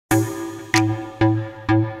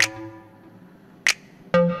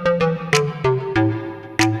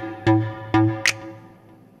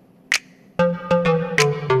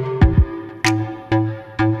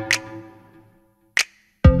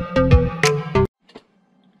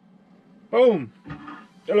Boom!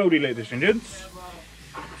 Hellowdy, ladies and gents.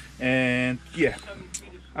 And yeah,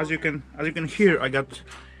 as you can hear, I got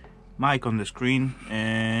Mike on the screen.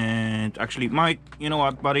 And actually, Mike, you know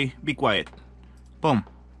what, buddy? Be quiet. Boom.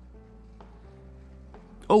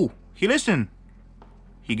 Oh, he listened.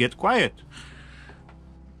 He get quiet.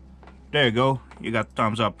 There you go. You got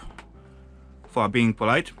thumbs up for being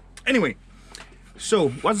polite. Anyway, so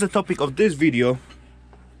what's the topic of this video,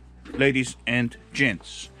 ladies and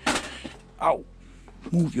gents? Ow,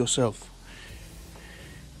 move yourself.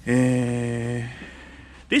 This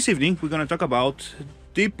evening we're gonna talk about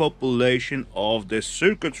depopulation of the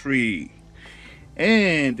circuitry,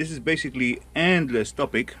 and this is basically endless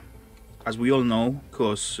topic, as we all know,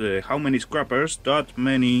 because how many scrappers, that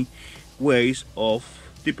many ways of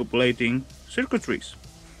depopulating circuitries.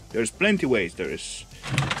 There's plenty ways. There is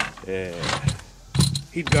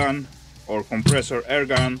heat gun or compressor air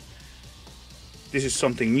gun. This is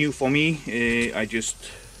something new for me. I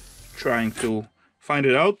just trying to find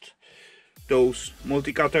it out. Those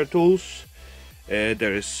multicutter tools.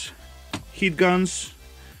 There is heat guns.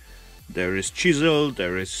 There is chisel.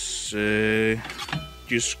 There is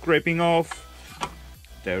just scraping off.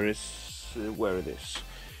 There is where it is.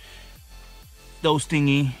 Those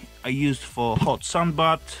thingy I used for hot sun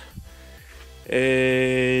bath.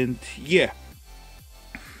 And yeah,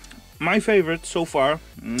 my favorite so far,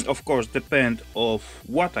 of course, depend of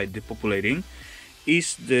what I depopulating,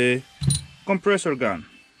 is the compressor gun.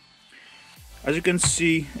 As you can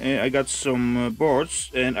see, I got some boards,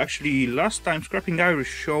 and actually last time Scrapping Irish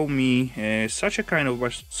showed me such kind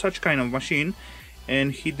of machine,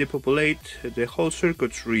 and he depopulate the whole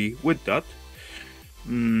circuitry with that.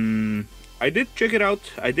 I did check it out,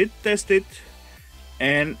 I did test it,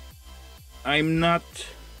 and I'm not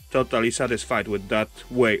totally satisfied with that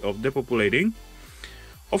way of depopulating.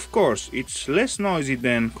 Of course, it's less noisy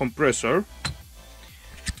than compressor,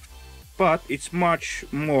 but it's much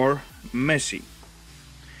more messy.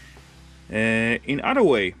 In other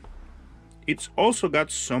way, it's also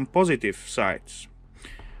got some positive sides.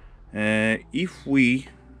 If we,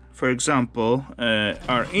 for example,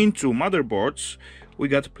 are into motherboards, we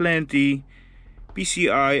got plenty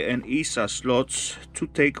PCI and ESA slots to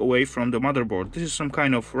take away from the motherboard. This is some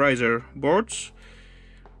kind of riser boards,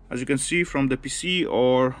 as you can see from the PC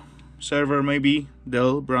or server, maybe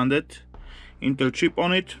Dell branded Intel chip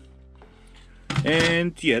on it.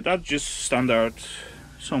 And yeah, that's just standard,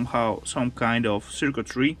 somehow some kind of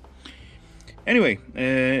circuitry. Anyway,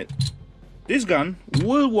 this gun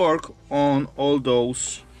will work on all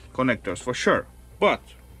those connectors for sure, but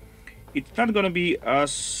it's not gonna be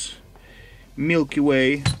as Milky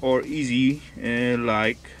Way or easy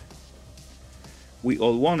like we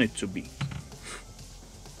all want it to be.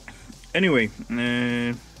 Anyway,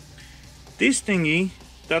 this thingy,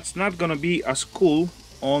 that's not gonna be as cool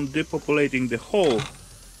on depopulating the whole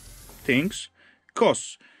things,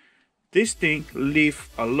 cause this thing leave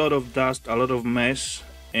a lot of dust, a lot of mess,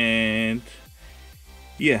 and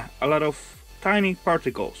yeah, a lot of tiny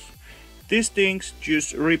particles. These things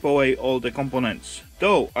just rip away all the components.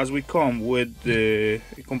 Though, as we come with the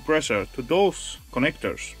compressor to those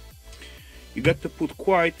connectors, you got to put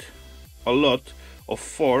quite a lot of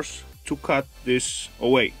force to cut this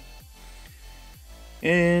away.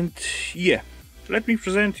 And yeah, let me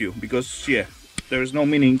present you, because yeah, there is no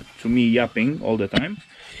meaning to me yapping all the time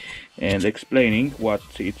and explaining what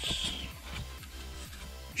it's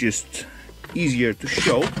just easier to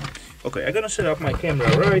show. Okay, I'm gonna set up my camera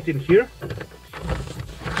right in here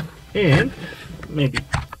and maybe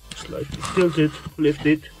slightly tilt it, lift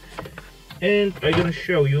it, and I'm gonna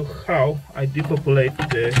show you how I depopulate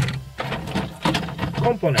the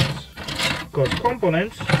components. Because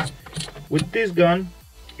components with this gun,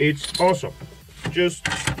 it's awesome. Just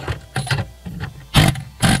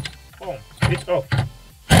boom, it's off.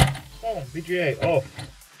 Boom, VGA off.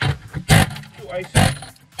 2 IC,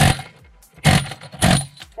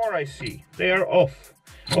 4 IC, they are off.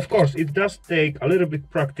 Of course, it does take a little bit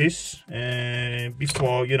practice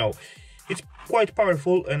before, you know, it's quite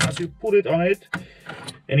powerful, and as you put it on it,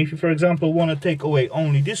 and if you, for example, want to take away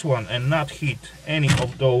only this one and not hit any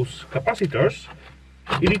of those capacitors,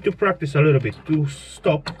 you need to practice a little bit to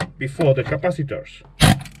stop before the capacitors.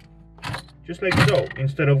 Just like so,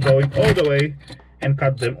 instead of going all the way and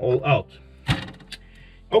cut them all out.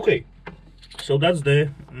 Okay, so that's the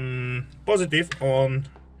positive on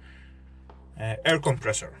air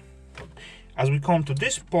compressor. As we come to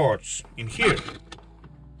these parts in here,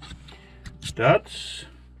 that's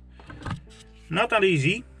not that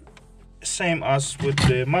easy, same as with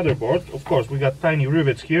the motherboard. Of course, we got tiny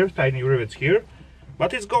rivets here,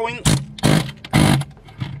 but it's going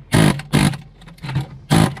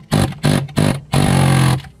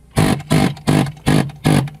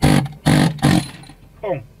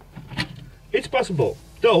possible,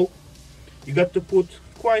 though you got to put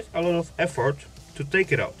quite a lot of effort to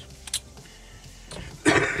take it out.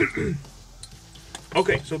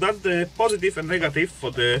 Okay, so that's the positive and negative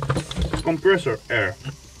for the compressor air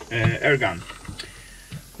gun.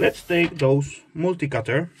 Let's take those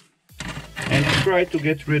multicutter and try to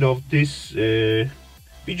get rid of this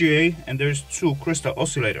VGA, and there's 2 crystal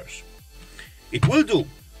oscillators. It will do,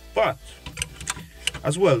 but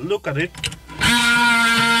as well, look at it.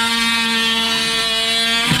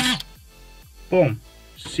 Boom!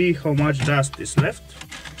 See how much dust is left?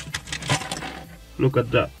 Look at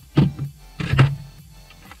that.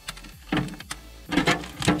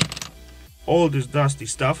 All this dusty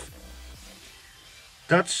stuff.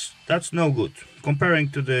 That's no good. Comparing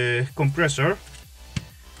to the compressor,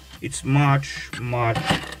 it's much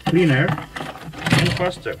cleaner and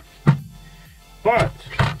faster. But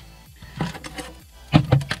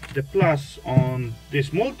the plus on these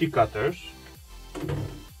multicutters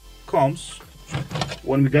comes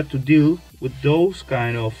when we got to deal with those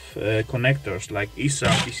kind of connectors like ISA,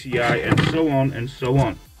 PCI, and so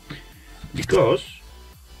on. Because,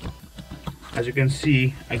 as you can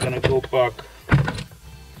see, I'm gonna go back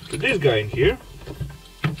to this guy in here,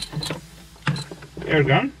 air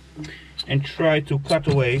gun, and try to cut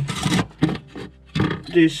away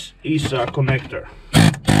this ISA connector.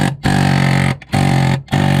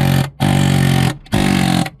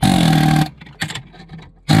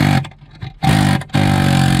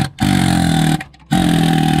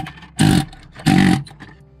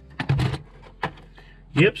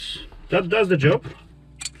 Yep, that does the job,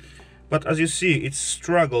 but as you see, it's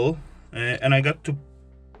struggle, and I got to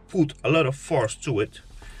put a lot of force to it,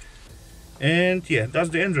 and yeah, that's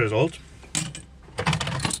the end result.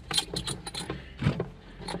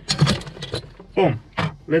 Boom.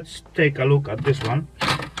 Let's take a look at this one.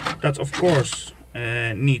 That's of course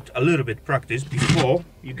need a little bit practice before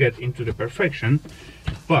you get into the perfection,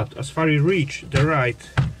 but as far as you reach the right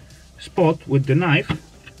spot with the knife,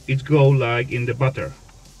 it go like in the butter.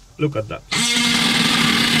 Look at that.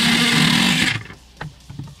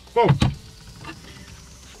 Boom.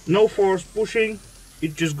 No force pushing,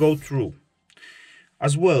 it just go through.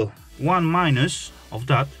 As well, one minus of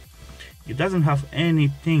that, it doesn't have any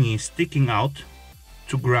thingy sticking out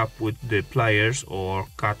to grab with the pliers or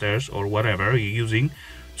cutters or whatever you're using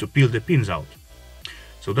to peel the pins out.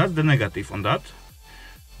 So that's the negative on that.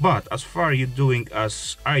 But as far as you're doing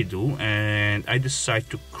as I do, and I decide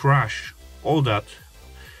to crush all that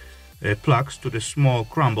plugs to the small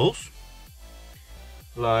crumbles,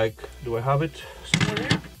 like, do I have it somewhere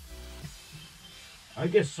here? I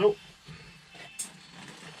guess so.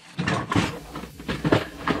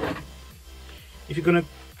 If you're gonna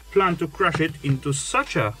plan to crush it into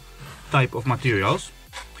such a type of materials,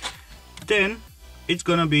 then it's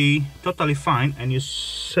gonna be totally fine and you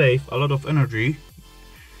save a lot of energy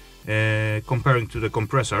comparing to the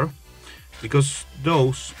compressor, because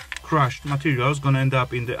those crushed materials gonna end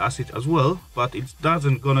up in the acid as well, but it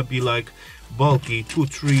doesn't gonna be like bulky 2,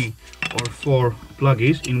 3 or 4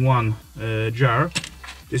 pluggies in one jar.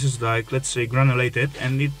 This is like, let's say, granulated,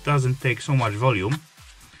 and it doesn't take so much volume.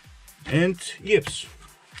 And yips,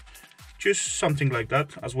 just something like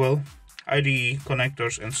that as well, IDE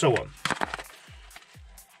connectors and so on.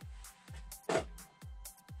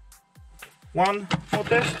 One more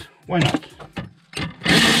test, why not?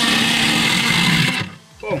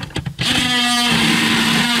 Boom.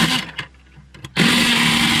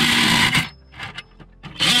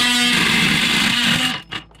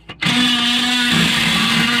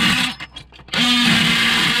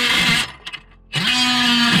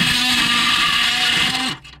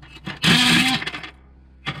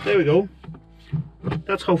 There we go.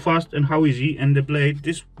 That's how fast and how easy. And the blade,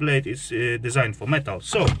 this blade is designed for metal,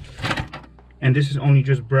 so, and this is only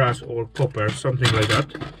just brass or copper, something like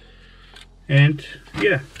that. And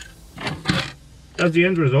yeah, that's the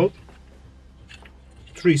end result.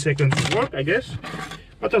 3 seconds of work, I guess,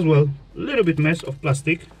 but as well a little bit mess of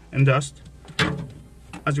plastic and dust,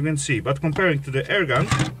 as you can see. But comparing to the air gun,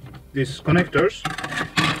 these connectors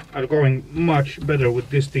are going much better with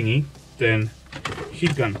this thingy than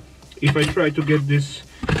heat gun. If I try to get this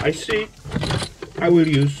IC, I will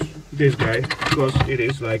use this guy, because it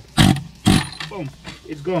is like, boom,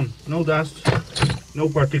 it's gone. No dust, no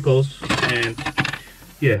particles, and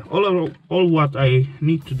yeah, all what I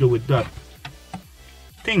need to do with that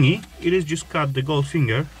thingy, it is just cut the gold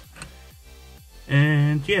finger,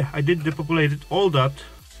 and yeah, I did depopulated all that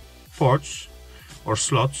ports or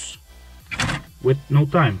slots with no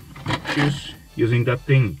time, just using that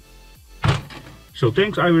thing. So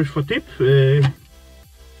thanks Irish for tip.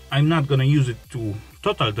 I'm not gonna use it to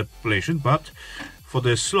total depopulation, but for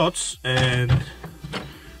the slots and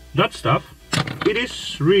that stuff, it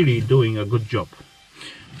is really doing a good job.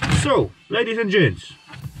 So, ladies and gents,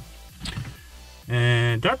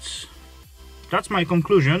 and that's my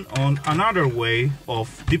conclusion on another way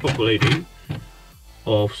of depopulating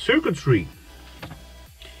of circuitry.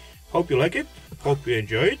 Hope you like it, hope you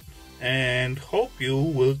enjoy it, and hope you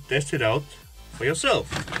will test it out for yourself.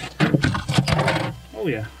 Oh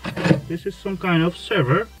yeah, this is some kind of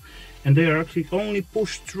server, and they are actually only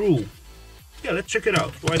pushed through. Yeah, let's check it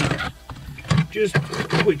out. Why not? Just a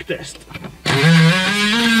quick test.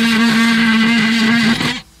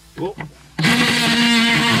 Oh.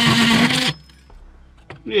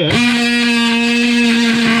 Yeah.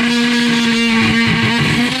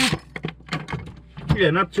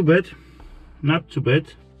 Yeah, not too bad. Not too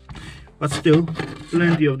bad. But still,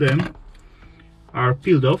 plenty of them are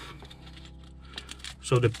peeled off.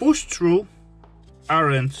 So the push through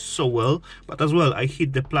aren't so well, but as well I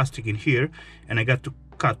hit the plastic in here and I got to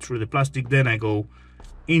cut through the plastic. Then I go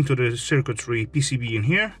into the circuitry PCB in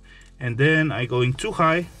here, and then I go in too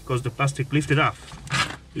high because the plastic lifted up,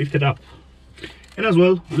 and as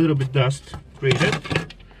well a little bit dust created.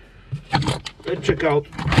 Let's check out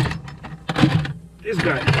this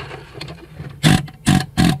guy.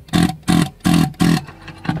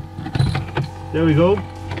 There we go.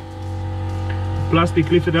 Plastic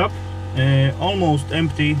lifted up, almost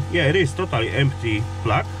empty. Yeah, it is totally empty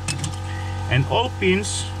plug, and all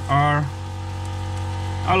pins are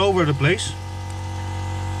all over the place.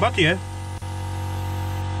 But yeah,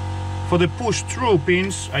 for the push through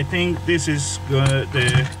pins, I think this is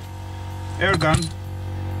the air gun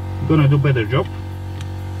gonna do better job.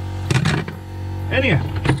 And yeah,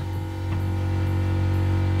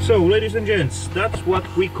 so ladies and gents, that's what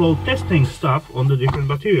we call testing stuff on the different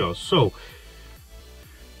materials. So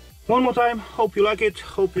one more time, hope you like it,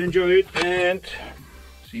 hope you enjoy it, and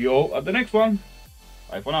see you all at the next one.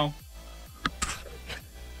 Bye for now.